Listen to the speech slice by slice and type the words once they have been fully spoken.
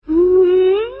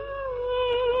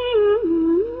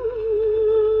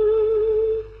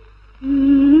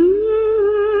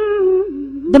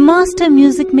the master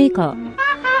music maker.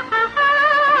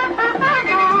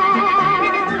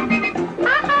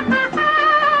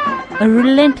 A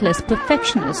relentless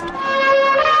perfectionist.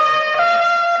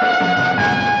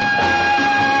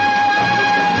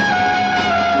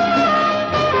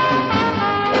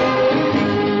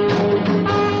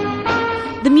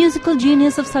 The musical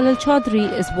genius of Salil Chaudhary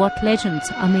is what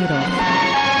legends are made of.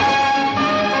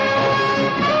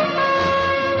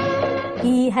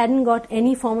 He hadn't got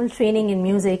any formal training in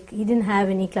music. He didn't have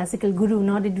any classical guru,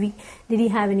 nor did he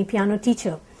have any piano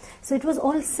teacher. So it was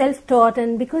all self-taught,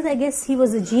 and because I guess he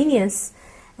was a genius,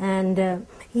 and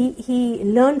he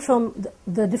learned from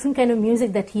the different kind of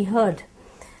music that he heard.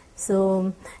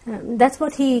 So that's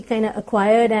what he kind of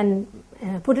acquired and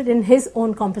put it in his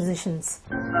own compositions.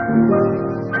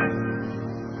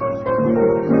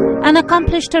 An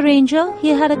accomplished arranger, he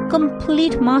had a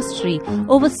complete mastery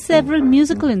over several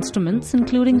musical instruments,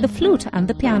 including the flute and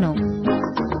the piano.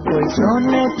 कोई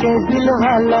सोने के दिल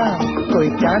वाला, कोई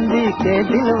चांदी के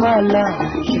दिल वाला,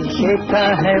 शीशे का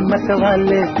है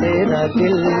मतवाले तेरा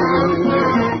दिल,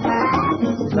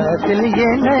 बादल ये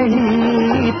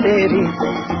नहीं तेरी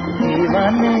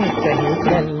दीवाने कहीं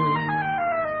चल.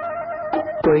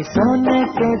 A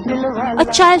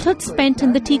childhood spent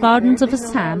in the tea gardens of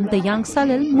Assam, the young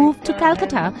Salil moved to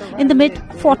Calcutta in the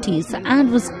mid-40s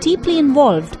and was deeply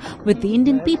involved with the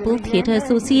Indian People Theatre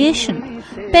Association,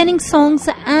 penning songs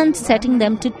and setting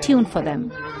them to tune for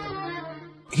them.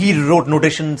 He wrote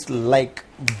notations like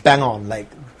bang on, like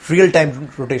real-time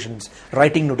notations,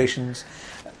 writing notations,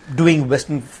 doing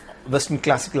Western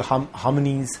classical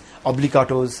harmonies,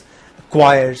 obligatos,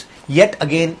 choirs. Yet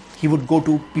again, he would go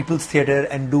to People's Theatre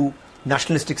and do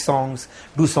nationalistic songs,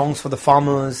 do songs for the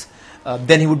farmers.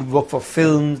 Then he would work for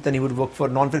films, then he would work for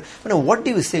non-film. What do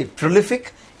you say?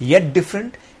 Prolific, yet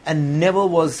different, and never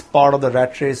was part of the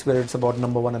rat race where it's about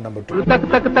number one and number two.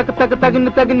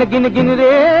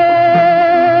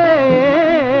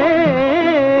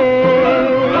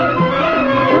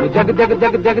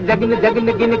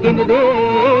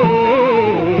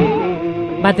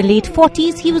 By the late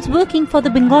 40s, he was working for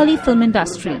the Bengali film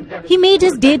industry. He made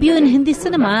his debut in Hindi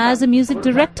cinema as a music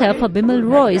director for Bimal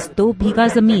Roy's Do Bhiga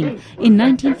Zameen in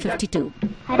 1952.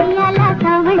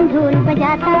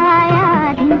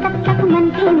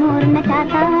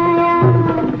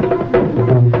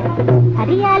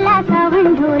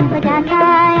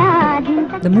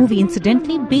 The movie,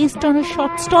 incidentally, based on a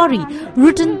short story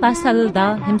written by Salil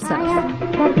Da himself.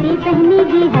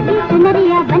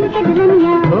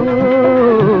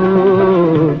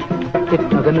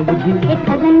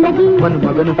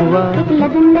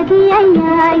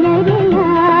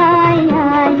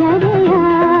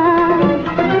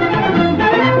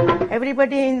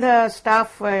 Everybody in the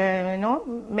staff,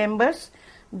 members,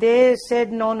 they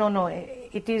said no,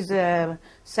 it is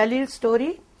Salil's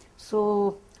story,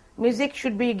 so music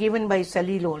should be given by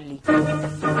Salil only.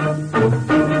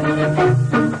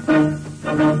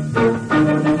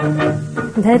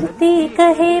 धरती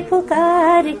कहे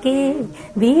पुकार के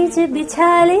बीज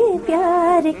बिछाले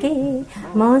प्यार के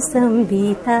मौसम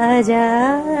बीता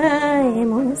जाए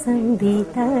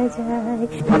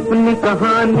अपनी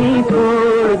कहानी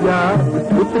छोड़ जा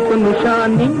कुछ तो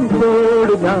निशानी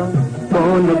छोड़ जा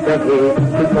कौन कहे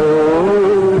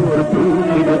और तू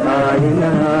फिर आए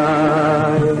ना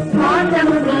मौसम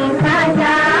बीता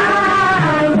जाए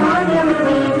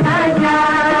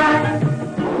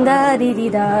He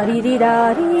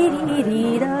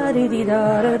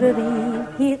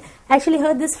actually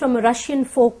heard this from a Russian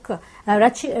folk,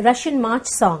 Russian march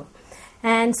song,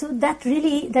 and so that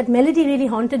melody really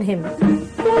haunted him.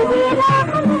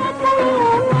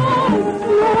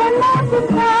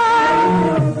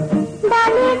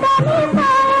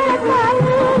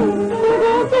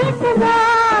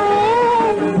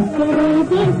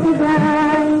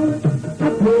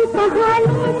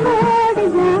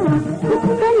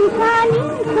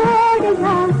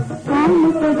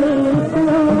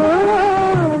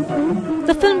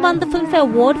 The film won the Filmfare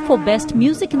Award for Best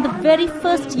Music in the very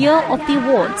first year of the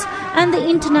awards and the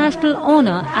international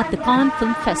honour at the Cannes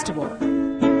Film Festival.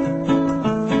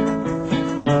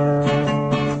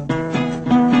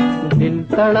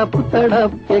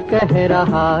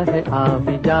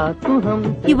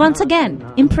 He once again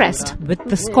impressed with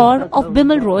the score of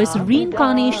Bimal Roy's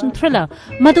reincarnation thriller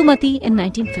Madhumati in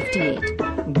 1958.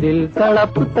 दिल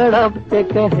तड़प तड़प के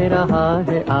कह रहा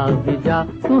है आ भी जा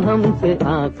तू हमसे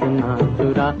आँख ना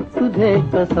चुरा तुझे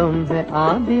कसम है आ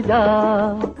भी जा.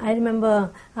 I remember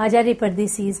Ajari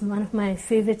Pardesi is one of my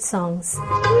favorite songs.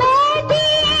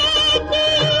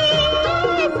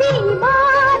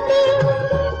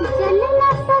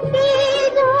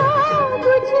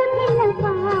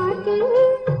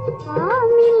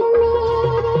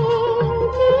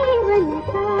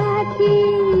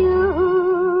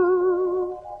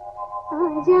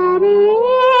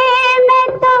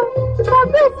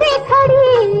 खड़ी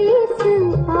इस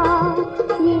पार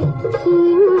ये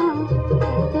खुशियाँ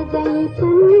तो गई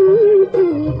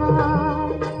तुनिहार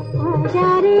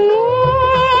आजा रे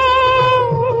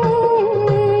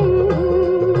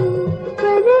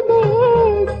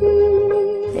परदेसी.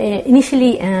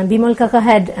 Initially, Bimal Kaka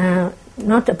had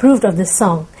not approved of this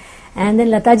song. And then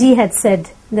Lataji had said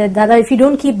that, Dada, if you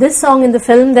don't keep this song in the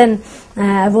film, then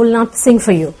I will not sing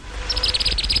for you.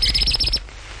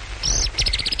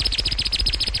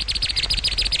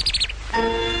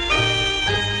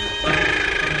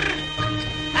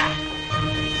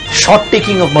 Shot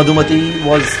taking of Madhumati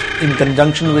was in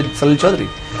conjunction with Salil Chaudhary.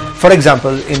 For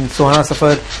example, in Suhana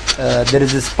Safar, there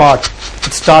is this part.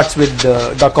 It starts with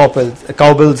the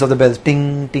cowbells of the bells,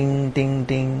 ting, ting, ting,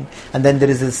 ting, and then there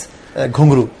is this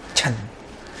ghungru, chan,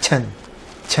 chan,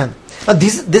 chan. Now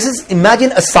this is,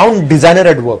 imagine a sound designer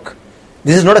at work.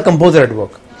 This is not a composer at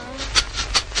work.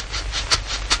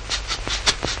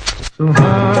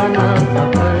 सुहाना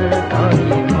सफर और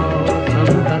ये मौसम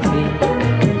हसी,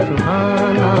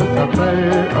 सुहाना सफर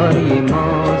और ये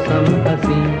मौसम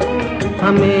हसी,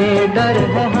 हमें डर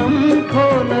है हम खो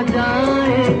न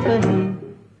जाए कहीं,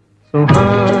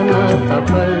 सुहाना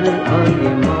सफर और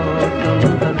ये मौसम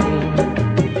हसी.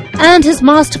 And his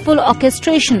masterful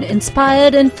orchestration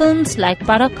inspired in films like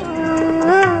Barak,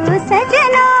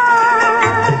 सजना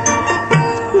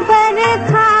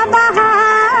बरखा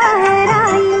बहार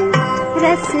आई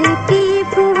रस की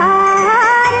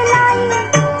फुहार लाई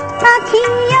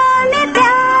आँखियों में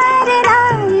प्यार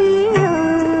लाई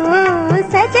ओ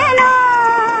सजना.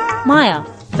 Maya,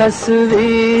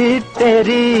 तस्वीर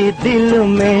तेरी दिल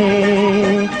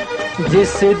में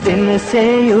जिस दिन से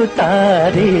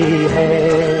उतारी है,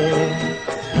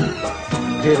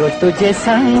 फिर तुझे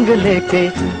संग लेके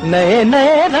नए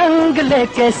नए रंग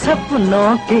लेके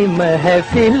सपनों की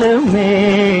महफिल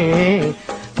में,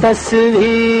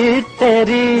 तस्वीर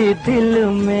तेरी दिल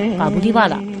में.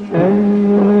 Kabuliwala,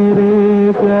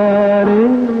 मेरे प्यारे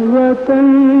वतन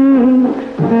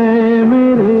है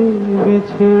मेरे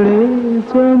बिछड़े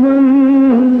चमन,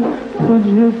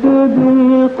 तुझको दे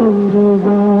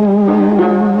कुर्बान.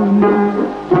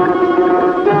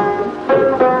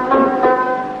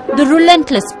 the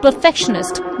relentless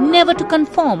perfectionist, never to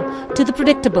conform to the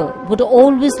predictable, would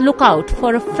always look out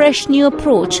for a fresh new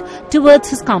approach towards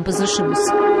his compositions.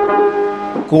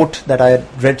 Quote that I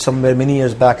had read somewhere many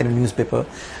years back in a newspaper,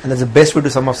 and that's the best way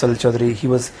to sum up Salil Chaudhary. He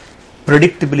was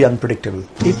predictably unpredictable.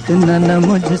 इतना न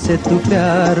मुझसे तू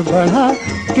प्यार बढ़ा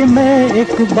कि मैं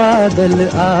एक बादल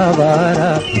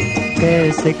आवारा,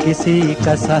 कैसे किसी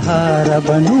का सहारा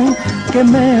बनूं कि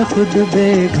मैं खुद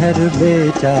बेघर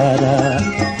बेचारा.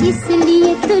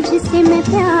 इसलिए तुझसे मैं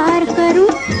प्यार करूं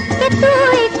कि तू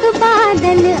एक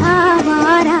बादल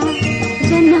आवारा,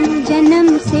 जन्म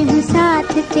जन्म से हूँ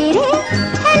साथ तेरे,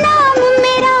 है नाम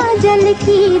मेरा जल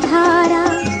की धारा.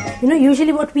 You know,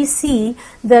 usually what we see,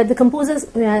 the composers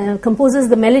composes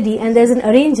the melody, and there's an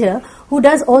arranger who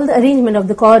does all the arrangement of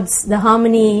the chords, the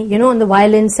harmony, you know, on the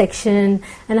violin section,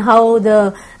 and how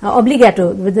the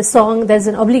obligato with the song, there's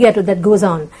an obligato that goes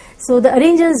on. So the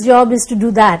arranger's job is to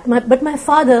do that. But my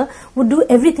father would do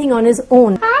everything on his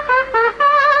own.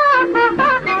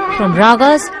 From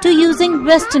ragas to using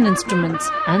Western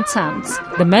instruments and sounds,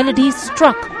 the melody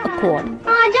struck a chord.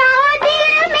 आ जाओ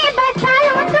दिल में बसा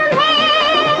लूं तुम्हें,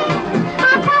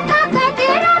 आँखों का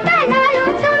गजरा बना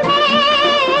लूं तुम्हें.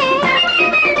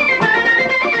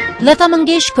 Lata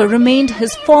Mangeshkar remained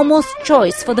his foremost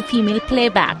choice for the female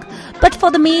playback, but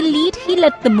for the male lead, he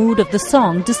let the mood of the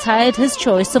song decide his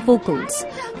choice of vocals.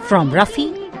 From Rafi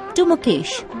to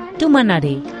Mukesh to Manna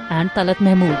Dey and Talat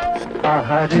Mahmood.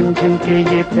 आहार झुमके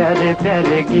ये प्यारे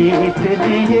प्यारे गीत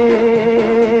दिए,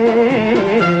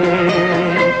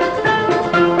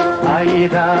 आई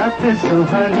रात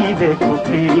सुहानी देखो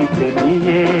प्रीत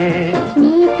लिए.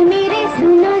 मीत मेरे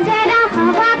सुनो जरा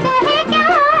हवा कहे क्या,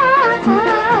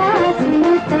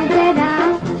 सुनो तो जरा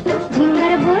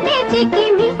झिंगर बोले चिकी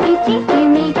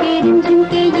मीठे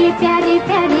झुमके ये प्यारे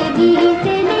प्यारे गीत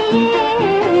लिए.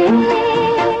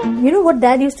 You know what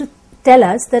Dad used to tell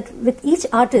us, that with each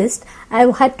artist, I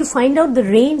had to find out the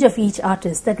range of each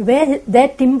artist, that where their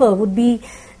timbre would be,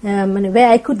 where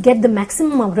I could get the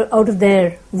maximum out of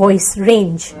their voice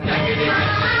range.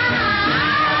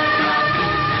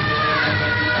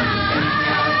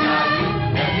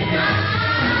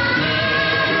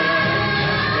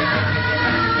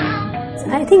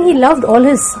 I think he loved all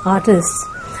his artists,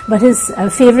 but his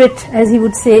favorite, as he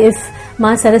would say, if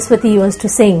Ma Saraswati was to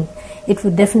sing, it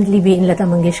would definitely be in Lata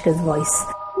Mangeshkar's voice.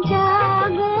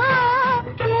 जागो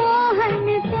मोहन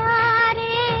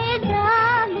प्यारे,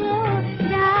 जागो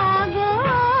जागो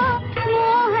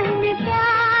मोहन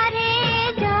प्यारे,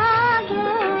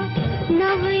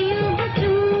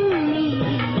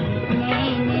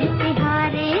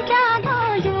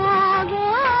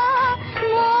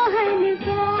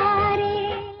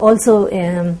 Also,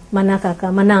 Manna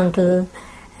Kaka, Manna Uncle,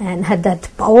 and had that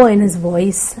power in his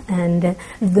voice, and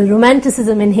the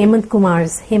romanticism in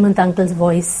Hemant Uncle's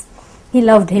voice. He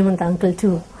loved Hemant Uncle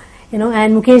too, you know,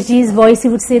 and Mukesh ji's voice, he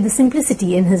would say the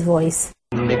simplicity in his voice.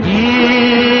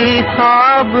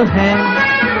 ख्वाब है,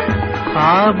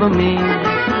 ख्वाब में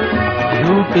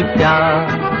झूठ क्या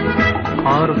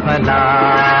और भला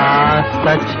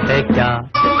सच है क्या?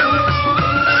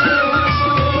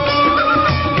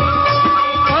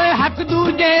 ओए हक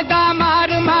दूजे दा मार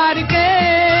मार के.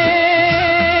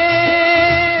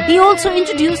 He also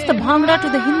introduced the bhangra to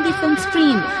the Hindi film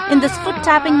stream in this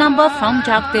foot-tapping number from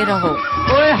Jaagte Raho.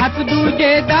 ओए हक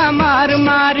दूजे दा मार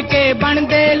मार के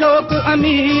बनदे लोक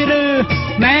अमीर.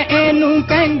 मैं एनू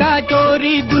कहंदा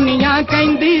चोरी दुनिया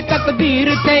कहंदी तकदीर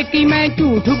ते कि मैं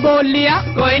झूठ बोलिया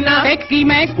कोई ना, ते कि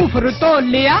मैं कुफर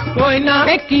तोलिया कोई ना,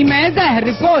 ते कि मैं जहर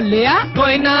घोलिया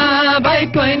कोई ना भाई,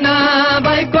 कोई ना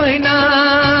भाई, कोई ना.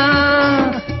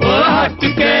 ओ हट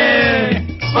के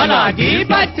भला जी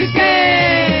बच के.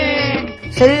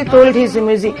 Salil told his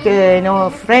music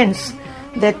friends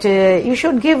that you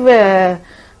should give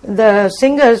the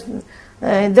singers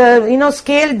the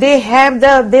scale they have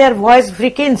their voice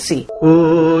frequency.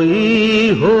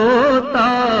 कोई होता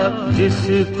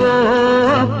जिसको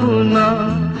अपना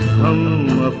हम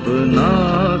अपना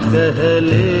कह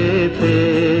लेते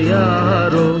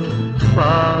यारो,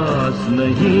 पास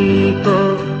नहीं तो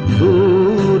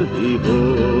दूर ही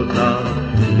होता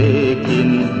लेकिन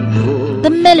वो. The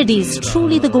melodies,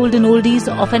 truly the golden oldies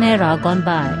of an era gone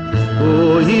by.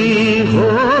 कोई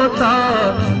होता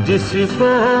जिसको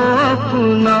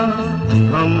अपना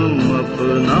हम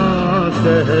अपना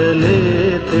कह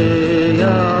लेते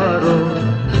यारो,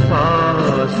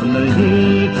 पास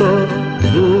नहीं तो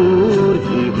दूर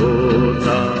ही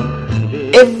होता.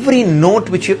 Every note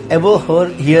which you've ever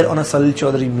heard here on a Salil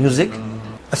Chaudhary music,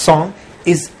 a song,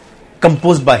 is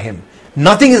composed by him.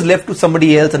 Nothing is left to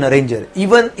somebody else, an arranger.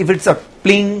 Even if it's a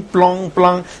pling, plong,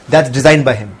 plong, that's designed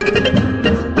by him.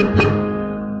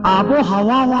 आबो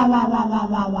हवा वा वा वा वा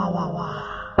वा वा वा वा.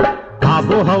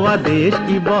 आबो हवा देश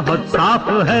की बहुत साफ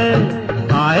है,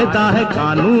 कायदा है,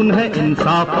 कानून है,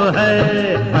 इंसाफ है.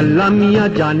 अल्लाह मियाँ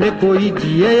जाने कोई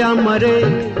जिए या मरे,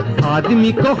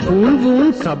 आदमी को खून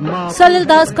वून सब माफ. Salil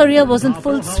Das' career was in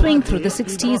full swing through the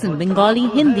 60s in Bengali,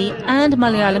 Hindi and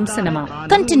Malayalam cinema,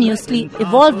 continuously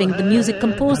evolving. The music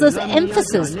composer's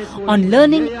emphasis on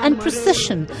learning and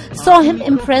precision saw him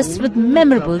impressed with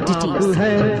memorable ditties.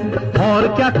 और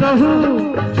क्या कहूँ,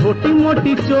 छोटी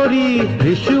मोटी चोरी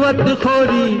रिश्वत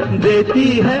खोरी देती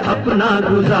है अपना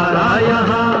गुजारा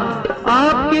यहाँ.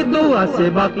 आपकी दुआ से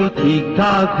बाकी ठीक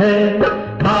ठाक है,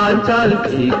 हाल चाल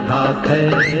ठीक ठाक है,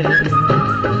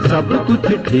 सब कुछ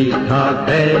ठीक ठाक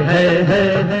है.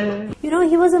 You know,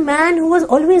 he was a man who was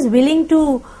always willing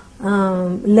to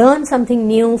learn something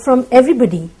new from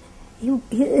everybody.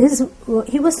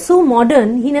 He was so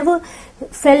modern, he never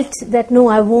felt that no,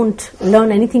 I won't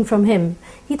learn anything from him.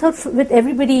 He thought with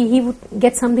everybody he would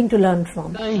get something to learn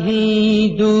from.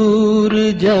 कहीं दूर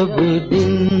जब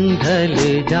दिन ढल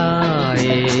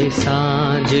जाए,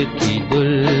 सांझ की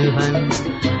दुल्हन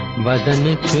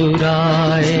बदन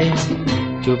चुराए,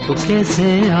 चुपके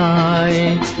से आए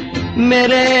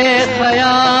मेरे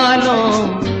ख्यालों.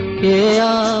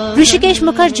 Rishikesh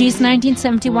Mukherjee's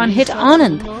 1971 hit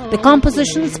Anand, the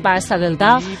compositions by Salil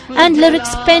Da and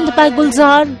lyrics penned by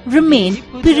Gulzar remain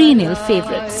perennial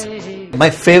favorites. My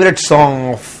favorite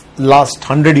song of last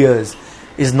 100 years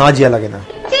is Najiya Lagena.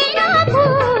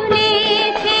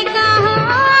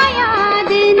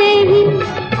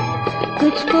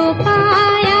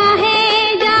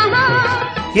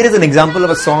 Here is an example of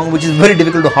a song which is very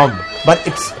difficult to hum, but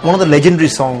it's one of the legendary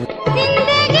songs.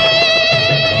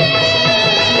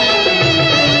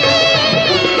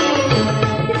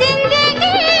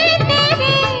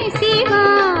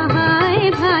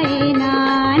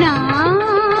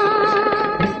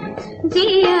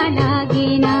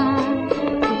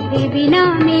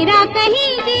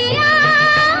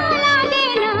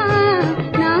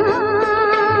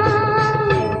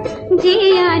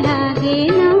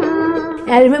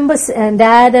 I remember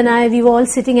Dad and I, we were all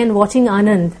sitting and watching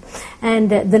Anand, and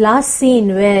the last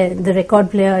scene where the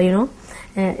record player,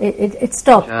 it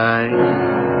stopped.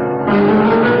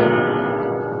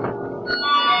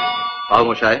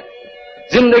 खामोशाई,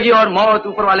 जिंदगी और मौत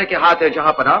ऊपर वाले के हाथ है.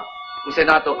 जहां पना उसे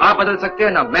ना तो आप बदल सकते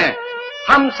हैं ना मैं.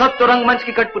 हम सब तो रंगमंच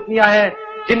की कठपुतलियां हैं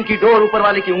जिनकी डोर ऊपर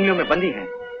वाले की उंगलियों में बंधी है.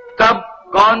 कब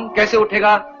कौन कैसे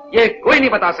उठेगा ये कोई नहीं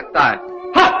बता सकता है.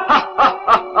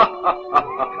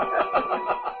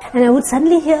 And I would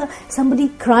suddenly hear somebody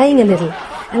crying a little,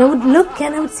 and I would look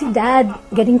and I would see Dad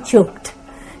getting choked.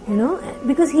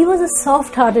 because he was a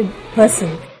soft-hearted person.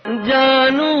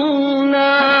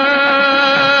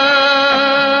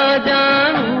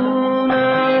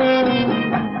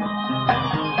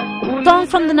 Song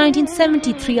from the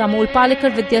 1973 Amol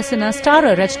Palekar Vidyasena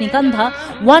starrer Rajnikandha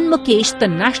won Mukesh the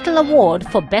National Award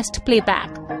for Best Playback.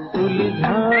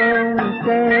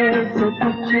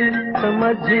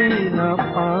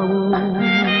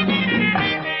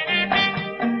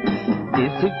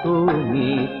 किसको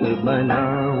मीत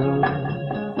बनाऊं,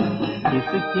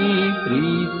 किसकी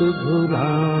प्रीत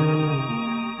भुलाऊं,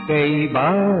 कई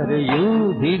बार यूं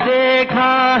भी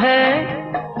देखा है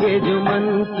ये जो मन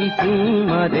की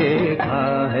सीमा देखा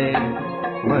है,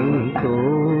 मन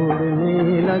तोड़ने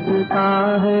लगता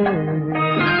है।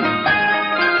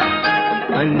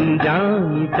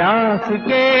 अनजानी प्यास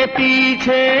के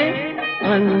पीछे,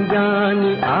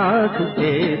 अनजानी आँख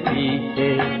के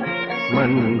पीछे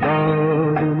मन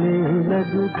दौड़ने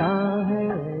लगता है।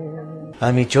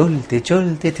 আমি চলতে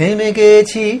চলতে থেমে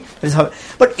গেছি।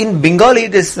 But in Bengali,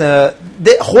 this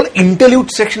the whole interlude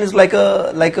section is like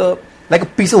a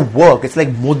piece of work. It's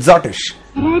like Mozartish.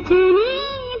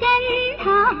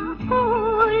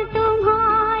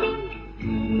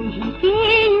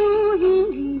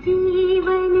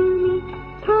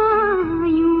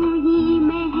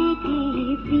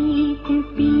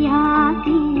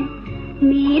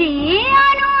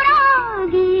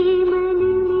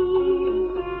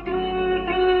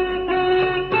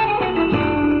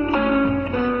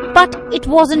 But it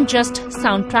wasn't just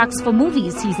soundtracks for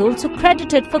movies. He's also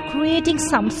credited for creating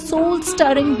some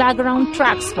soul-stirring background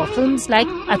tracks for films like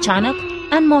Achanak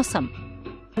and Mausam.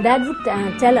 Dad would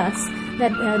tell us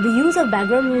that the use of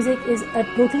background music is a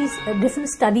totally different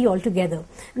study altogether.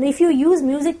 And if you use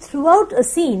music throughout a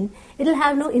scene, it will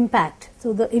have no impact. So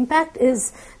the impact is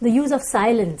the use of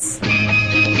silence.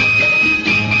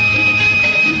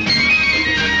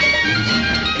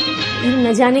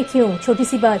 न जाने क्यों, छोटी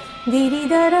सी बात, दीदी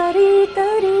दरारी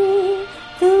तारी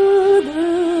तू दू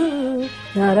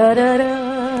दरारा,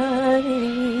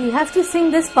 you have to sing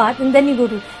this part and then you go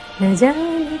to न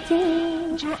जाने क्यों।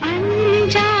 जो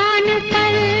अनजान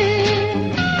पल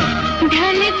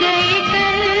ढल गए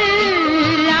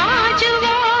कल आज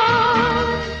वो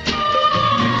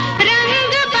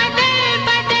रंग बदल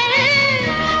बदल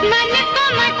मन को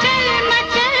मचल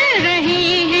मचल रही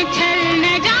है छल, न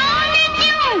जाने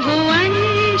क्यों वो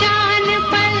अनजान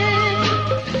पल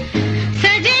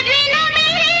सजे बिना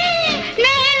मेरे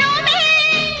नैनों में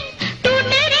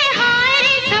टूट रहे हाय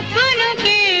सपनों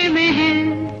के महल,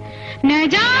 न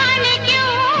जाने क्यों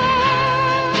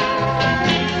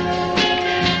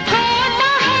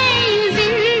होता है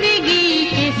जिंदगी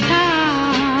के साथ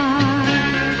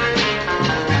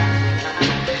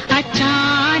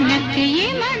अचानक ये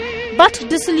मन। But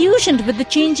disillusioned with the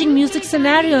changing music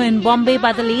scenario in Bombay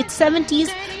by the late 70s,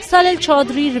 Salil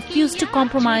Chaudhary refused to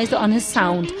compromise on his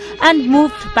sound and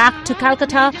moved back to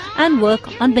Calcutta and work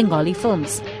on Bengali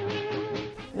films.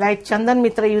 Like Chandan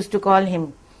Mitra used to call him,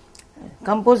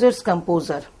 composer's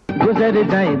composer. गुजर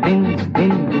जाए दिन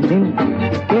दिन दिन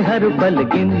के हर पल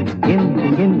गिन गिन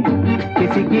गिन,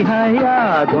 किसी की है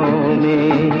यादों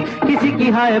में, किसी की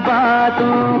है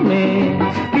बातों में,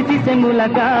 किसी से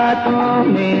मुलाकातों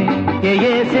में,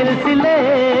 ये सिलसिले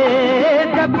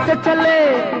जब से चले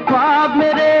ख्वाब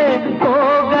मेरे हो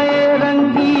गए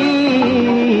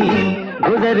रंगीन,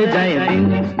 गुजर जाए दिन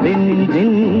दिन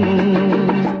दिन।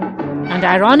 And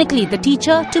ironically, the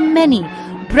teacher, to many,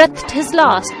 breathed his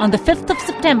last on the 5th of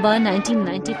September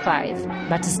 1995.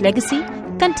 But his legacy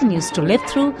continues to live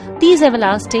through these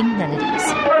everlasting melodies.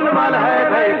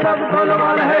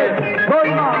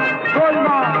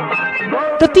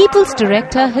 The People's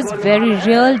Director has very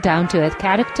real, down-to-earth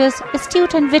characters,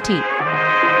 astute and witty.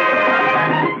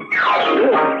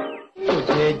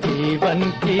 तुझे जीवन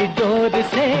की door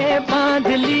से बांध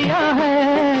लिया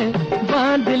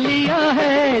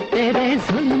है तेरे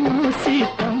जुल्मों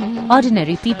सितम।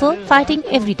 Ordinary people fighting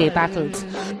everyday battles.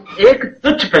 एक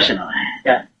तुच्छ प्रश्न है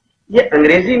क्या, ये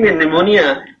अंग्रेजी में निमोनिया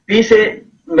पी से,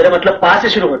 मेरा मतलब पा से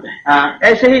शुरू होता है,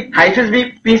 ऐसे ही थाइसिस भी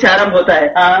पी से आरंभ होता है,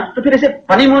 तो फिर ऐसे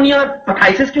पनीमोनिया और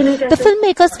पथाइसिस क्यों नहीं कहते? The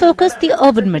filmmakers focus the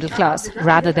urban middle class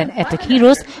rather than epic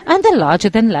heroes and the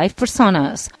larger-than-life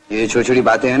personas. ये छोटी छोटी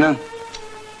बातें हैं ना,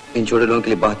 इन छोटे लोगों के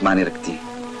लिए बहुत मायने रखती है।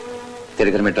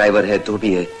 तेरे घर में ड्राइवर है, तो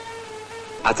भी है,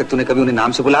 आज तक तूने कभी उन्हें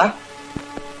नाम से बुलाया?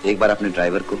 एक बार अपने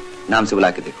ड्राइवर को नाम से बुला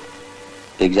के देखो,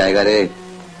 एक जाएगा रे,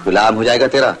 गुलाम हो जाएगा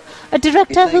तेरा। A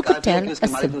director who could tell a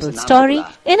simple story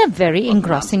in a very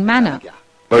engrossing manner.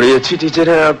 बड़ी अच्छी टीचर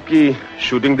है आपकी,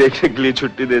 शूटिंग देखने के लिए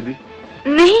छुट्टी दे दी?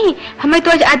 नहीं, हमें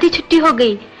तो आज आधी छुट्टी हो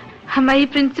गई। हमारी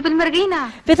प्रिंसिपल मर गई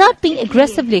ना. Without being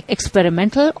aggressively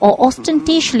experimental or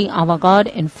ostentatiously avant-garde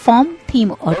in form,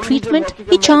 theme or treatment,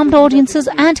 he charmed audiences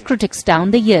and critics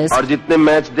down the years. और जितने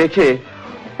मैच देखे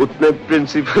उतने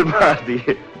प्रिंसिपल मार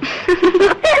दिए.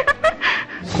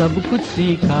 सब कुछ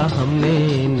सीखा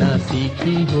हमने ना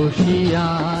सीखी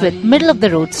होशियार. With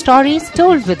middle-of-the-road stories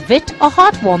told with wit, a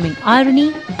heartwarming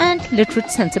irony and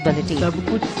literate sensibility. सब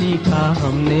कुछ सीखा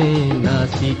हमने ना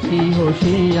सीखी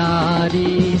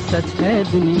होशियारी. सच है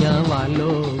दुनिया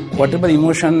वालों. Whatever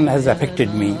emotion has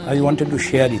affected me, I wanted to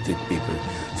share it with people.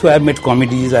 So I have made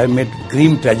comedies, I have made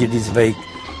grim tragedies like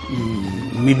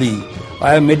Millie.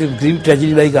 I have made a grim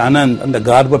tragedy like Anand and the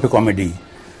garb of a comedy.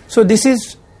 So this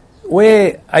is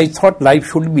way I thought life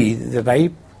should be. The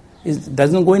life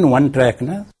doesn't go in one track,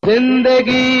 na?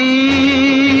 जिंदगी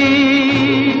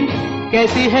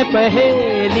कैसी है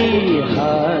पहेली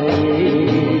हाय.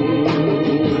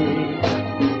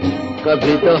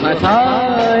 कभी तो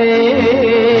हंसाए,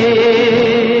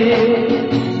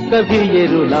 कभी ये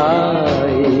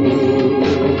रुलाए.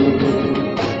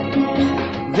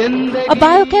 A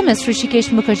biochemist, Hrishikesh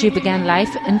Mukherjee began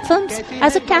life in films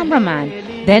as a cameraman,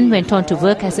 then went on to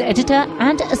work as an editor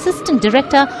and assistant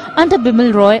director under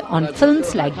Bimal Roy on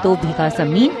films like Do Bhigha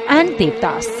Zameen and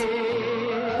Devdas.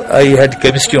 I had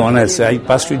chemistry honors. I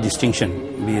passed with distinction,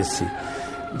 BSc.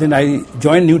 Then I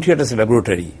joined New Theatre's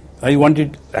laboratory. I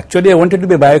wanted to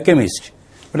be a biochemist,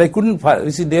 but I couldn't.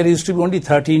 You see, there used to be only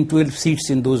 13, 12 seats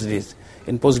in those days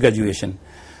in post-graduation.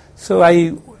 So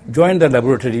I joined the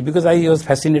laboratory because I was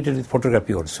fascinated with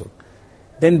photography also.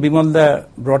 Then Bimalda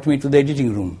brought me to the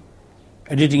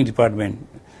editing department.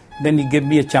 Then he gave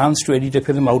me a chance to edit a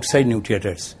film outside New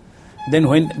Theatres. Then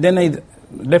I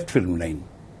left film line.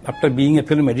 After being a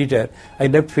film editor, I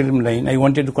left film line. I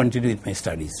wanted to continue with my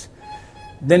studies.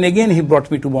 Then again he brought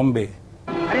me to Bombay.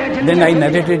 Then I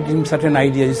narrated him certain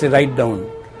ideas. He said, write down.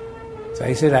 So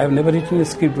I said, I have never written a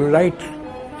script. Write.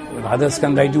 Others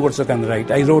can write, you also can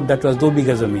write. I wrote that was Do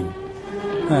Bhigha Zameen.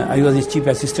 I was his chief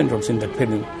assistant also in that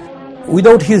film.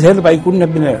 Without his help, I couldn't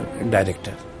have been a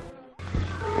director.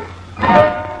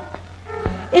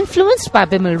 Influenced by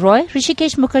Bimal Roy,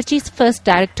 Hrishikesh Mukherjee's first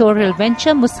directorial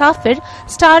venture, Musafir,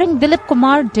 starring Dilip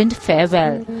Kumar, didn't fare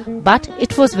well. But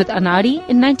it was with Anari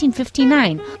in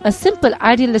 1959, a simple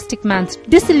idealistic man's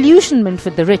disillusionment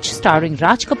with the rich, starring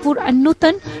Raj Kapoor and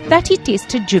Nutan, that he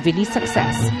tasted jubilee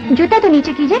success. जूता तो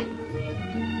नीचे कीजिए.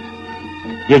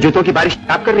 ये जूतों की बारिश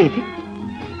आप कर रही थी?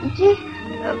 जी,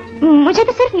 मुझे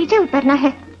तो सिर्फ नीचे उतरना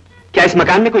है. क्या इस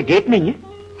मकान में कोई गेट नहीं है?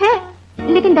 है,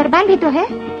 लेकिन दरबार भी तो है.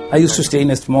 I used to stay in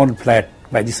a small flat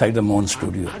by the side of the Mohan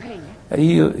studio.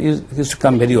 He used to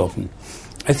come very often.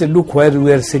 I said, look, where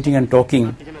we are sitting and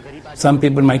talking, some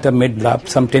people might have made love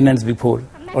some tenants before,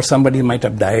 or somebody might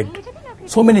have died.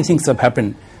 So many things have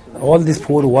happened. All these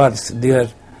 4 wars, they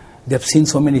have seen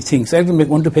so many things. I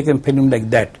want to make a film like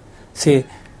that. Say,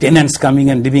 tenants coming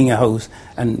and living a house,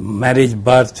 and marriage,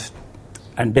 birth,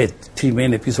 and death. 3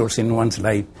 main episodes in one's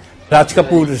life. Raj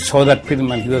Kapoor saw that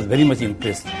film and he was very much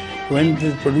impressed. When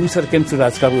the producer came to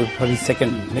Raj Kapoor for his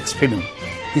next film,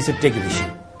 he said, take Rishi.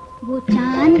 वो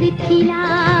चांद खिला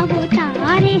वो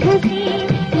तारे हंसे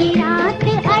ये रात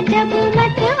अजब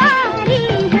मतवारी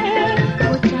है.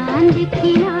 वो चांद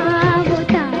खिला वो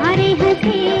तारे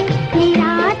हंसे ये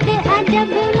रात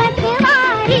अजब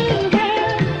मतवारी है.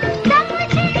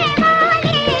 समझने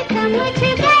वाले समझ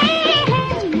गए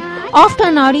हैं. After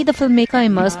Anari, the filmmaker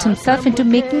immersed himself into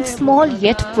making small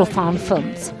yet profound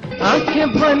films. आंखें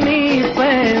बनी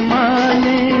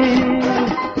पैमाने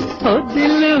हो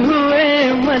दिल हुए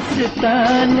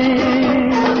मस्ताने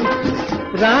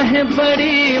राहें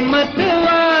बड़ी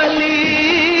मतवाली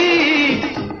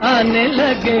आने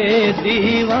लगे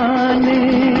दीवाने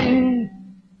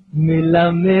मिला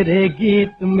मेरे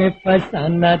गीत में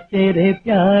फसाना तेरे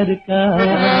प्यार का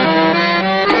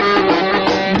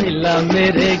मिला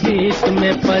मेरे गीत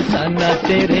में फसाना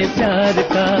तेरे प्यार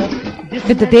का.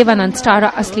 With the Devanand star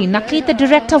Asli Nakli, the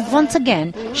director once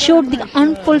again showed the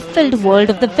unfulfilled world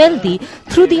of the wealthy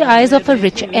through the eyes of a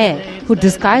rich heir who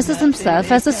disguises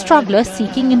himself as a struggler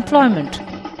seeking employment.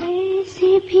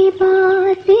 ऐसी भी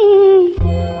बातें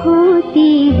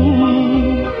होती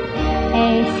हैं,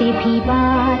 ऐसी भी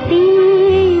बातें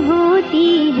होती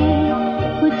हैं,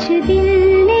 कुछ दिल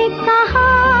ने कहा.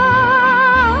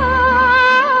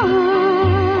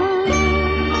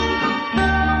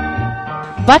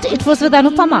 But it was with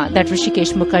Anupama that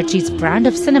Hrishikesh Mukherjee's brand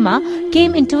of cinema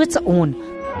came into its own.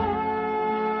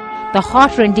 The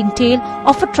heart-rending tale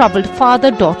of a troubled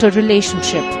father-daughter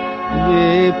relationship.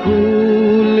 ये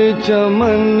फूल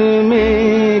चमन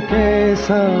में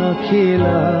कैसा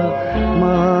खिला,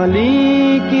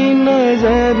 माली की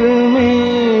नजर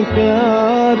में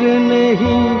प्यार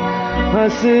नहीं,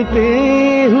 हंसते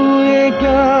हुए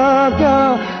क्या क्या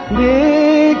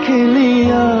देख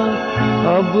लिया,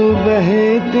 अब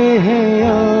बहते हैं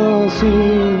आंसू,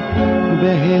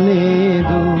 बहने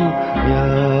दो या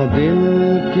दिल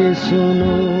के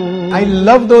सुनो. I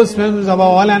love those films above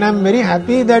all, and I'm very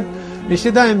happy that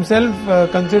Rishida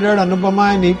himself considered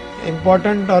Anupama an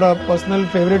important or a personal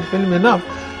favorite film enough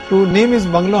to name his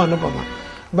bungalow Anupama.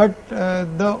 But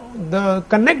the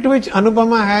connect which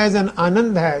Anupama has and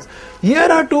Anand has, here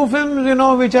are two films,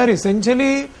 which are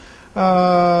essentially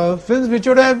films which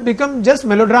would have become just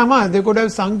melodrama. They could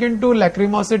have sunk into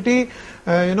lacrimosity,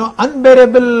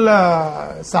 unbearable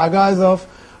sagas of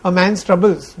a man's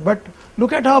troubles. But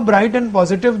look at how bright and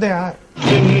positive they are.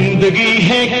 जिंदगी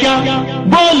है क्या,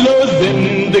 बोलो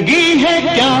जिंदगी है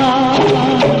क्या,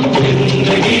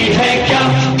 जिंदगी है क्या,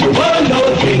 बोलो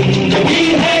जिंदगी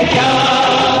है क्या,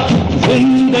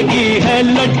 जिंदगी है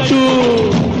लट्टू.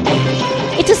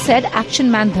 It is said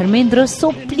action man Dharmendra,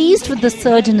 so pleased with the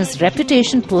surge in his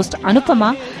reputation post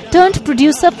Anupama, turned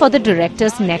producer for the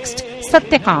director's next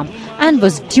Satyakam and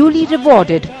was duly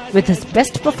rewarded with his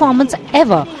best performance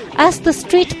ever as the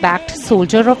straight-backed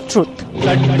soldier of truth.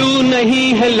 लट्टू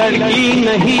नहीं है लड़की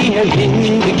नहीं है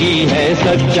जिंदगी है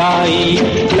सच्चाई,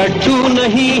 लट्टू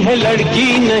नहीं है लड़की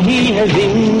नहीं है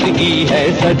जिंदगी है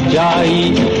सच्चाई,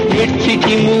 मिट्टी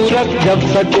की मूरत जब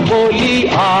सच बोली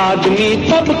आदमी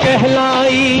तब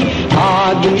कहलाई,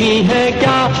 आदमी है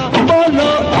क्या,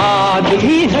 बोलो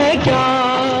आदमी है क्या.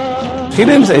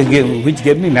 Films which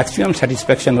gave me maximum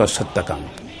satisfaction was Satyakam.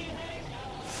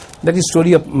 That is the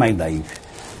story of my life.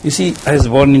 You see, I was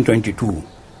born in 22.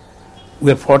 We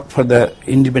have fought for the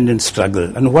independent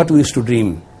struggle. And what we used to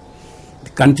dream, the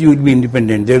country would be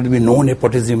independent, there would be no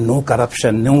nepotism, no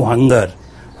corruption, no hunger.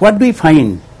 What do we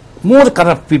find? More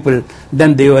corrupt people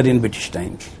than they were in British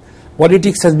times.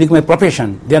 Politics has become a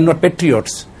profession. They are not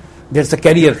patriots. There's a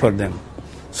career for them.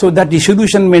 So that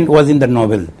disillusionment was in the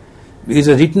novel. It was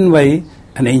written by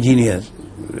an engineer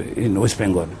in West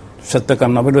Bengal.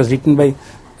 Satyakam novel was written by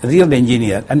a real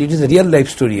engineer, and it is a real life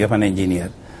story of an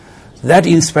engineer. That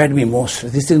inspired me most.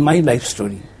 This is my life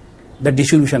story. The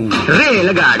disillusionment.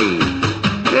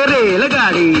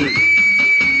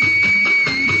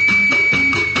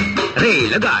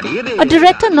 A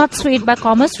director not swayed by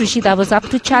commerce, Rishida was up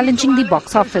to challenging the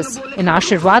box office. In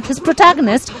Ashirwad, his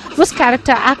protagonist was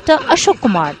character actor Ashok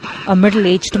Kumar, a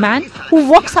middle-aged man who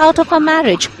walks out of a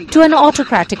marriage to an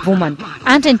autocratic woman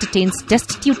and entertains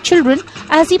destitute children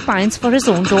as he pines for his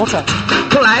own daughter.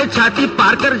 छाती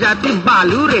पार कर जाती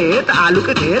बालू रेत आलू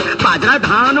के खेत बाजरा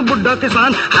धान बुड्ढा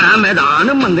किसान हरा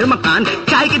मैदान मंदिर मकान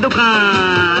चाय की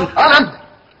दुकान. आनंद,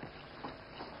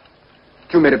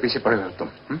 क्यों मेरे पीछे पड़े हो तुम?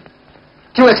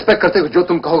 क्यों एक्सपेक्ट करते हो जो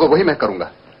तुम कहोगे वही मैं करूंगा?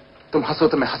 तुम हंसो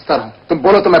तो मैं हंसता रहूं, तुम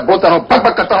बोलो तो मैं बोलता रहूं, बक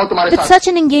बक करता रहूं तुम्हारे साथ. With such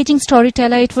an engaging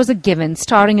storyteller, it was a given.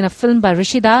 Starring in a film by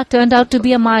Rishida turned out to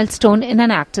be a milestone in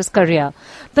an actor's career.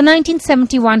 The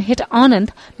 1971 hit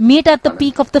Anand, made at the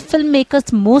peak of the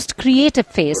filmmaker's most creative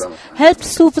phase, helped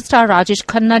superstar Rajesh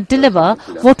Khanna deliver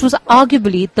what was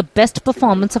arguably the best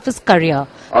performance of his career.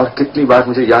 और कितनी बार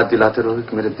मुझे याद दिलाते रहोगे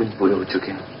कि मेरे दिन पूरे हो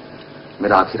चुके हैं,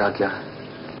 मेरा आखिर आ गया है.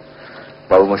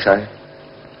 बाबू मोशाय,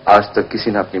 आज तक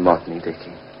किसी ने अपनी मौत नहीं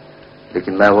देखी,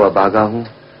 लेकिन मैं वो अभागा हूं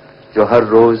जो हर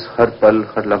रोज हर पल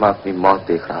हर लम्हा अपनी मौत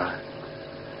देख रहा है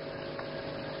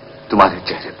तुम्हारे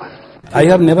चेहरे पर. I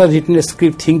have never written a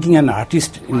script thinking an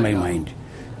artist in my mind.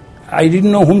 I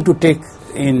didn't know whom to take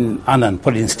in Anand,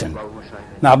 for instance.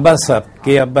 Now Abbas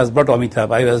K. Abbas brought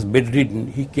Amitabh. I was bedridden.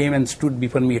 He came and stood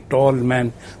before me, a tall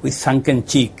man with sunken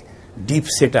cheek, deep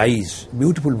set eyes,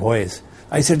 beautiful voice.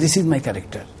 I said, this is my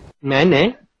character. मैंने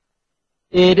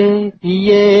तेरे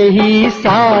दिए ही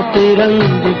 7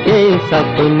 रंग के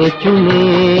सपने चुने,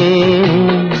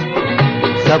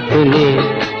 सपने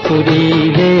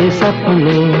सुरीले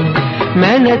सपने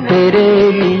मैंने तेरे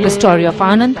लिए. The story of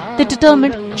Anand, the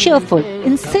determined, cheerful,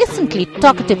 incessantly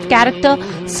talkative character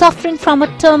suffering from a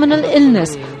terminal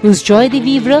illness whose joie de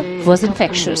vivre was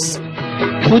infectious.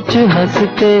 कुछ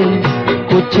हंसते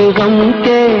कुछ गम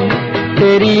के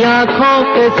तेरी आँखों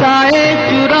के साए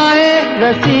चुराए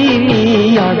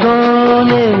रसीली यादों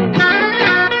ने.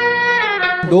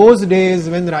 Those days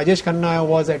when Rajesh Khanna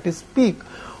was at his peak,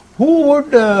 who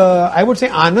would, I would say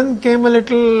Anand came a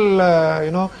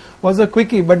little, was a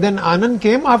quickie, but then Anand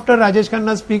came after Rajesh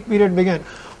Khanna's peak period began.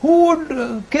 Who would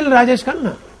kill Rajesh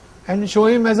Khanna and show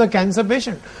him as a cancer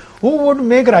patient? Who would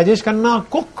make Rajesh Khanna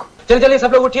cook? चलिए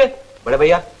सब लोग उठिए, बड़े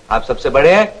भैया आप सबसे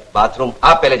बड़े हैं, बाथरूम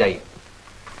आप पहले जाइए।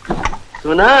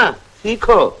 सुना,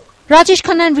 सीखो। Rajesh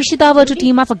Khanna and Rishida were to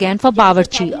team up again for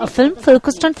Bawarchi, a film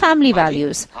focused on family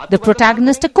values. The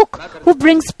protagonist, a cook who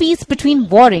brings peace between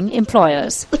warring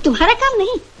employers. तुम्हारा काम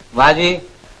नहीं। माँ जी,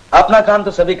 अपना काम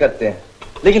तो सभी करते हैं,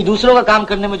 लेकिन दूसरों का काम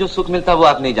करने में जो सुख मिलता है वो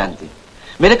आप नहीं जानती।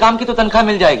 मेरे काम की तो तनख्वाह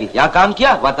मिल जाएगी, यहाँ काम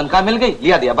किया वहाँ तनख्वाह मिल गई,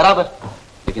 लिया दिया बराबर।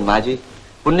 लेकिन माँ जी,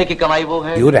 पुण्य की कमाई वो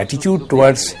है। Your attitude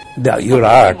towards your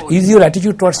art is your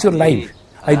attitude towards your life.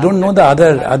 I don't know the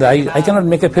other. I cannot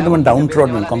make a film on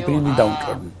downtrodden, completely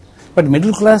downtrodden. But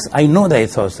middle class, I know the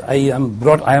ethos. I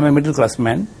am a middle class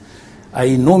man. I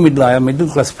have middle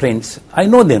class friends. I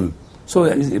know them. So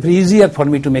it's easier for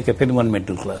me to make a film on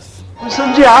middle class.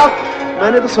 समझिए आप,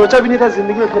 मैंने तो सोचा भी नहीं था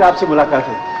जिंदगी में फिर आपसे मुलाकात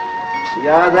हो।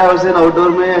 याद है उस दिन आउटडोर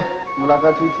में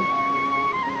मुलाकात हुई थी।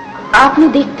 आपने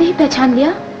देखते ही पहचान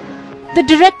लिया। The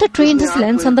director trained his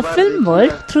lens on the film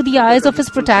world through the eyes of his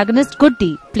protagonist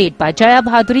Guddi, played by Jaya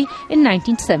Bhaduri in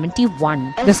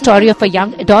 1971. The story of a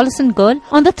young adolescent girl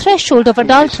on the threshold of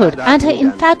adulthood and her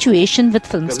infatuation with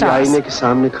film stars. आईने के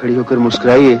सामने खड़ी होकर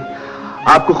मुस्कुराइए,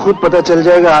 आपको खुद पता चल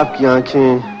जाएगा आपकी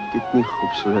आंखें कितनी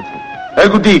खूबसूरत हैं। ए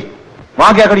गुड्डी,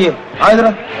 वहाँ क्या खड़ी है? आ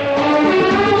इधर।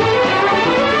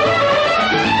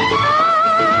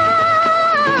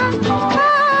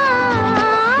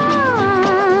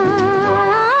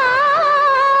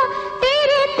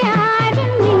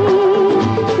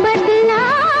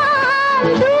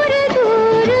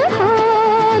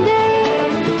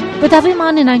 With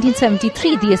Abhiman in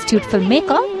 1973, the astute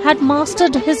filmmaker had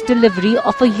mastered his delivery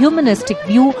of a humanistic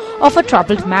view of a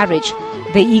troubled marriage,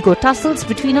 the ego tussles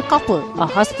between a couple, a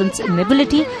husband's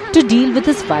inability to deal with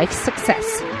his wife's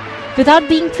success. Without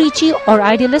being preachy or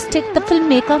idealistic, the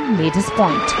filmmaker made his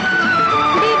point.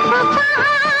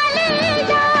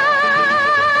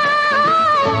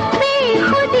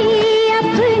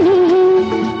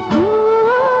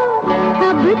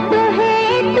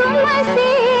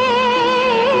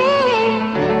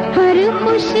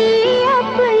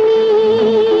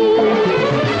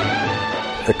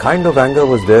 The kind of anger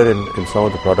was there in some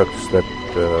of the products that,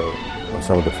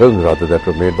 some of the films rather, that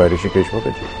were made by Hrishikesh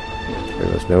Mukherjee.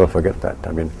 We must never forget that.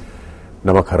 I mean,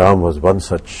 Namak Haram was one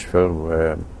such film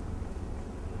where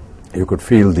you could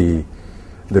feel the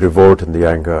revolt and the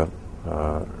anger,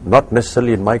 not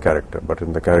necessarily in my character, but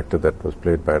in the character that was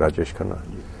played by Rajesh Khanna.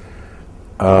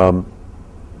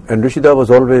 And Rishida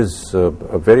was always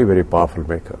a very, very powerful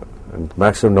maker. And the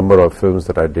maximum number of films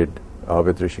that I did are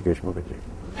with Hrishikesh Mukherjee.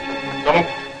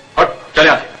 चल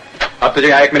यहाँ से, अब तुझे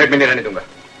यहाँ 1 minute भी नहीं रहने दूंगा।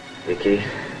 देखिए,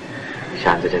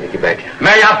 शांत हो जाने की बैठ।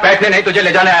 मैं यहाँ बैठने नहीं तुझे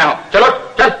ले जाने आया हूँ। चलो,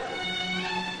 चल।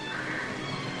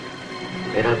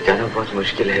 मेरा जाना बहुत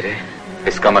मुश्किल है रे।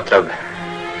 इसका मतलब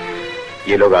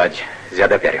ये लोग आज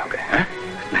ज्यादा प्यारे हो गए हैं?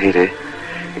 नहीं रे,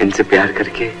 इनसे प्यार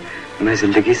करके मैं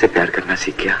जिंदगी से प्यार करना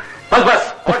सीख गया।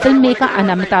 बस। The filmmaker and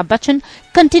Amitabh Bachchan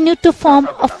continued to form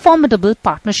a formidable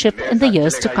partnership in the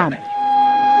years to come.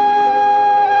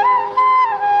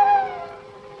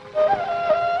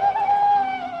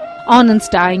 Anand's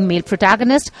dying male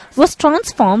protagonist was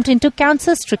transformed into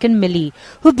cancer-stricken Millie,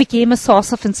 who became a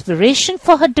source of inspiration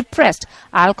for her depressed,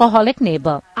 alcoholic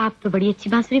neighbor. आप तो बड़ी अच्छी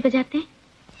बांसुरी बजाते हैं।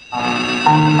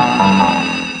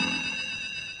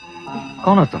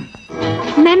 कौन हो तुम?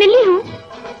 मैं मिली हूँ।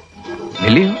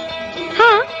 मिली हो?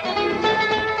 हाँ।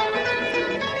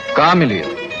 कहाँ मिली हो?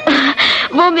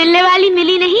 वो मिलने वाली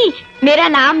मिली नहीं, मेरा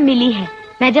नाम मिली है।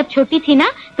 मैं जब छोटी थी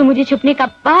ना, तो मुझे छुपने का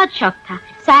बहुत शौक था।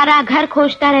 सारा घर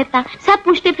खोजता रहता, सब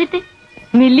पूछते फिरते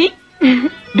मिली।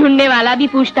 ढूंढने वाला भी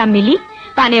पूछता मिली,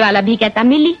 पाने वाला भी कहता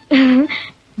मिली।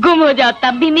 गुम हो जाओ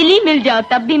तब भी मिली, मिल जाओ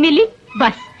तब भी मिली।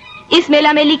 बस इस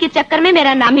मेला मेली के चक्कर में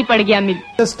मेरा नाम ही पड़ गया मिली।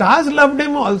 The stars loved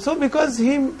him also because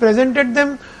he presented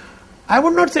them, I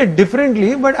would not say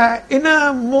differently, but in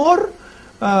a more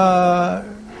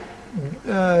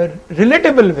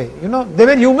relatable way. You know, they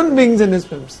were human beings in his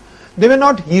films. They were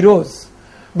not heroes,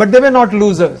 but they were not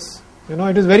losers. You know,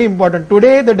 it is very important.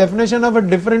 Today, the definition of a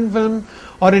different film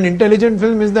or an intelligent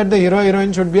film is that the hero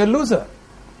heroine should be a loser.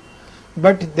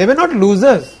 But they were not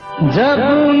losers.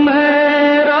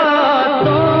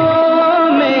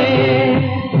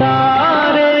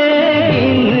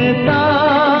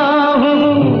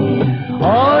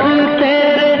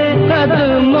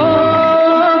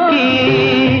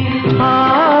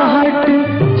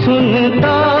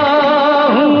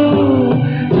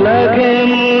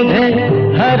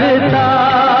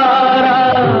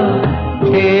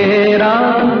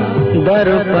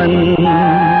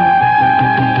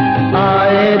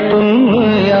 आए तुम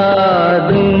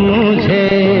याद मुझे,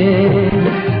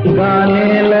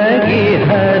 गाने लगी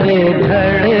हर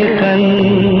धड़कन।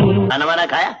 खाना वाना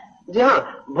खाया? जी हाँ,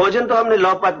 भोजन तो हमने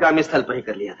लौपथगामी स्थल पर ही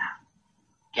कर लिया था।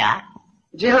 क्या?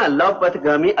 जी हाँ,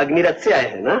 लौपथगामी अग्निरथ से आए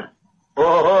हैं ना।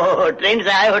 ओह, ट्रेन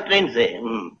से आए हो? ट्रेन से?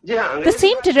 जी हाँ। The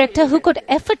same director who could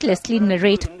effortlessly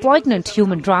narrate poignant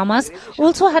human dramas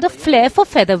also had a flair for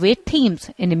featherweight themes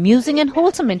in amusing and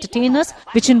wholesome entertainers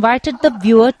which invited the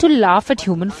viewer to laugh at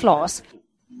human flaws.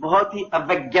 बहुत ही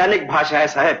अवैज्ञानिक भाषा है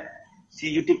साहब।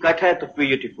 CUT cut है तो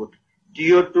PUT put,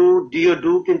 TO2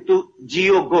 DO किंतु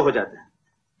GO गो हो जाता है।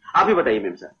 आप ही बताइए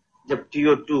मेम साहब, जब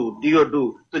TO2 DO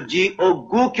तो GO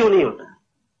गो क्यों नहीं होता?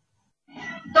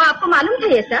 तो आपको मालूम था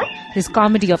ये सब? His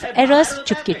comedy of errors,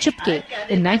 Chupke Chupke,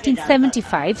 in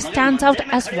 1975 stands out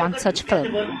as one such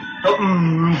film. तो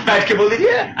बैठ के बोल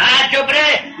दीजिए। चुप रे,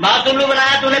 बात तुमने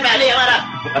बनाया, तूने पहले हमारा।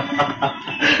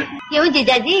 क्यों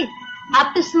जीजाजी,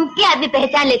 आप तो सूख के आदमी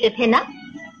पहचान लेते थे ना?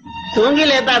 सूंघ ही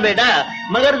लेता बेटा,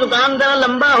 मगर दुकान जरा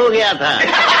लंबा हो गया था।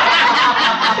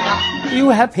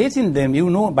 You have faith in them. You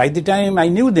know, by the time I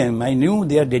knew them, I knew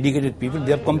they are dedicated people.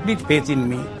 They have complete faith in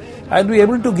me. I'll be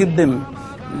able to give them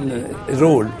a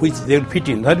role which they will fit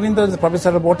in. Dharmendra was the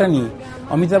professor of botany.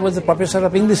 Amitabh was the professor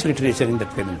of English literature in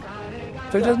that film.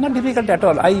 So it was not difficult at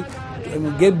all. I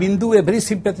gave Bindu a very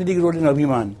sympathetic role in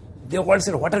Abhiman. They all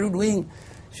said, "What are you doing?"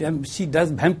 She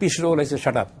does vampish role. I said,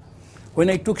 "Shut up." When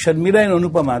I took Sharmila and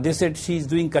Anupama, they said she is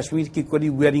doing Kashmir ki Kori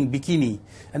wearing bikini,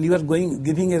 and you are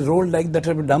giving a role like that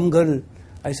of a dumb girl.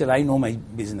 I said, "I know my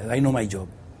business. I know my job."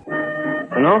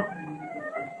 सुनो,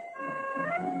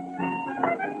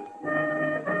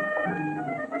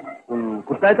 तुम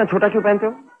कुर्ता इतना छोटा क्यों पहनते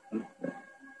हो?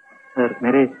 Sir,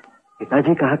 मेरे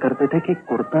पिताजी कहा करते थे कि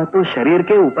कुर्ता तो शरीर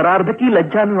के उपरार्ध की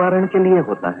लज्जा निवारण के लिए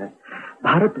होता है।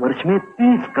 भारतवर्ष में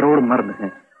 30 करोड़ मर्द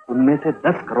हैं, उनमें से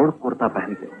 10 करोड़ कुर्ता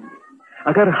पहनते होंगे।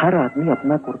 अगर हर आदमी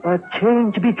अपना कुर्ता 6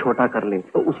 इंच भी छोटा कर ले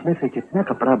तो उसमें से जितना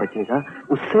कपड़ा बचेगा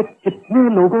उससे कितने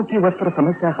लोगों की वस्त्र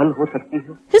समस्या हल हो सकती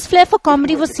है। His flair for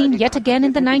comedy was seen yet again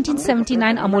in the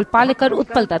 1979 Amol Palekar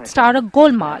Utpal Dutt starrer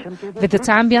Golmaal, with its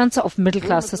ambience of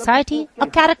middle-class society,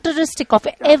 a characteristic of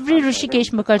every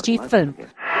Hrishikesh Mukherjee film.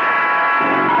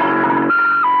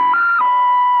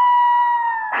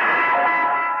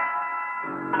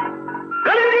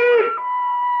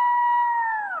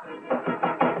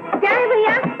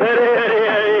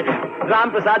 Ram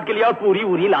Prasad के लिए और पूरी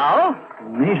उरी लाओ।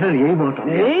 नहीं सर, यही बहुत हो।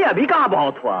 नहीं, अभी कहाँ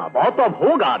बहुत हुआ, बहुत तो अब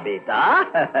होगा बेटा।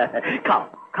 खाओ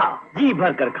खाओ, जी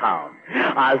भर कर खाओ,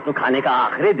 आज तो खाने का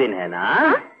आखिरी दिन है ना।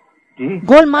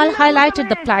 Golmaal highlighted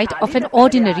the plight of an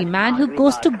ordinary man who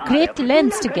goes to great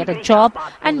lengths to get a job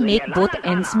and make both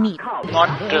ends meet. Not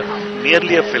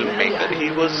merely a filmmaker, he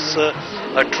was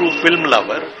a true film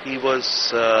lover. He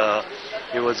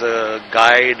was a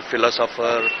guide,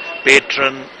 philosopher,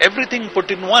 patron, everything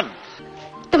put in one.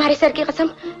 तुम्हारे सर की कसम,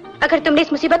 अगर तुमने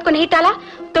इस मुसीबत को नहीं टाला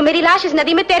तो मेरी लाश इस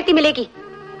नदी में तैरती मिलेगी।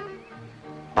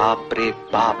 बाप रे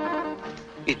बाप,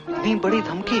 इतनी बड़ी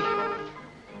धमकी।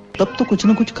 तब तो कुछ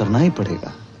न कुछ करना ही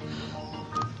पड़ेगा।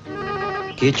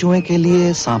 केचुए के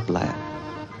लिए सांप लाया,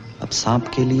 अब सांप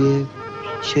के लिए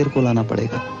शेर को लाना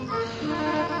पड़ेगा।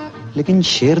 लेकिन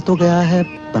शेर तो गया है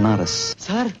बनारस।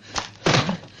 सर,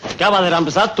 क्या बात है राम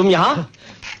प्रसाद, तुम यहाँ?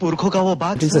 पुरखों का वो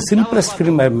बात। It is the simplest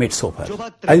film I have made so far.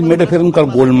 I made a film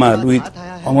called Golmaal with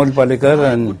Amol Palekar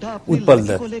and Utpal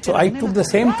Dutt. So I took the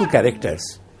same two characters,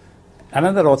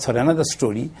 another author, another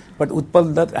story, but Utpal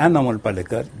Dutt and Amol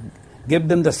Palekar, gave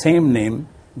them the same name,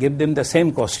 gave them the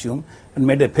same costume, and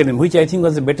made a film, which I think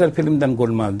was a better film than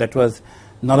Golmaal. That was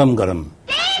Naram Garam.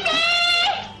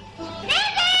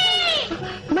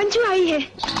 Manju आई है।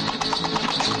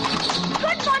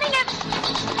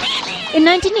 In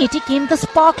 1980 came the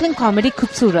sparkling comedy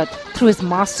Khubsurat. Through his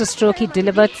masterstroke, he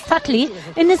delivered subtly,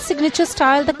 in his signature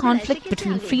style, the conflict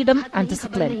between freedom and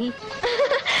discipline.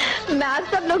 मैं आप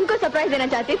सब लोगों को surprise देना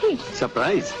चाहती थी।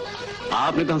 Surprise?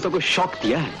 आपने तो हम सबको शॉक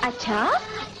दिया है। अच्छा,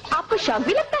 आपको शौक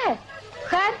भी लगता है?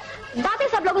 खैर, बातें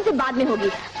सब लोगों से बाद में होगी,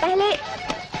 पहले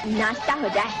नाश्ता हो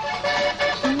जाए।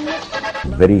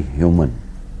 Very human.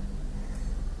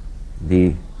 The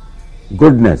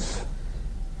goodness,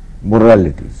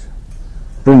 moralities,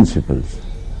 principles,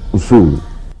 usul,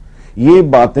 ये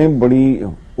बातें बड़ी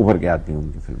उभर के आती हैं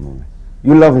उनकी फिल्मों में।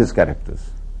 You love his characters.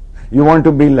 You want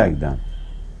to be like them.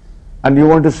 And you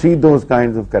want to see those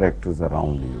kinds of characters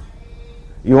around you.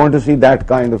 You want to see that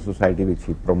kind of society which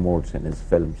he promotes in his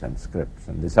films and scripts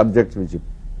and the subjects which he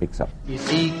picks up.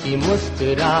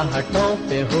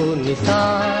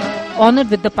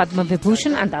 Honored with the Padma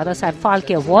Vibhushan and Dada Saheb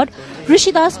Phalke Award,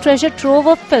 Rishidas' treasure trove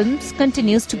of films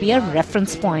continues to be a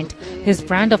reference point. His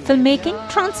brand of filmmaking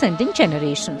transcending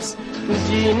generations.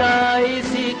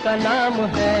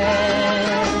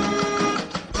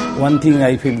 one thing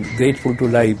I feel grateful to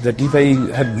life, that if I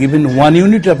have given 1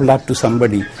 unit of love to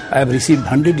somebody, I have received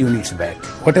 100 units back.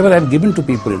 Whatever I have given to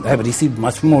people, I have received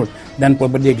much more than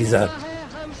probably I deserve.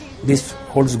 This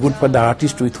holds good for the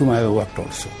artist with whom I have worked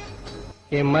also.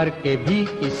 के मर के भी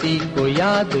किसी को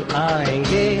याद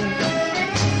आएंगे,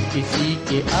 किसी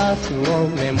के आंसुओं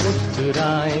में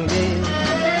मुस्कुराएंगे,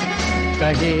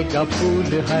 कहेगा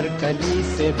फूल हर कली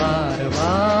से बार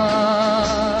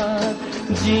बार,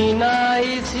 जीना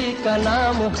इसी का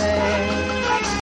नाम है।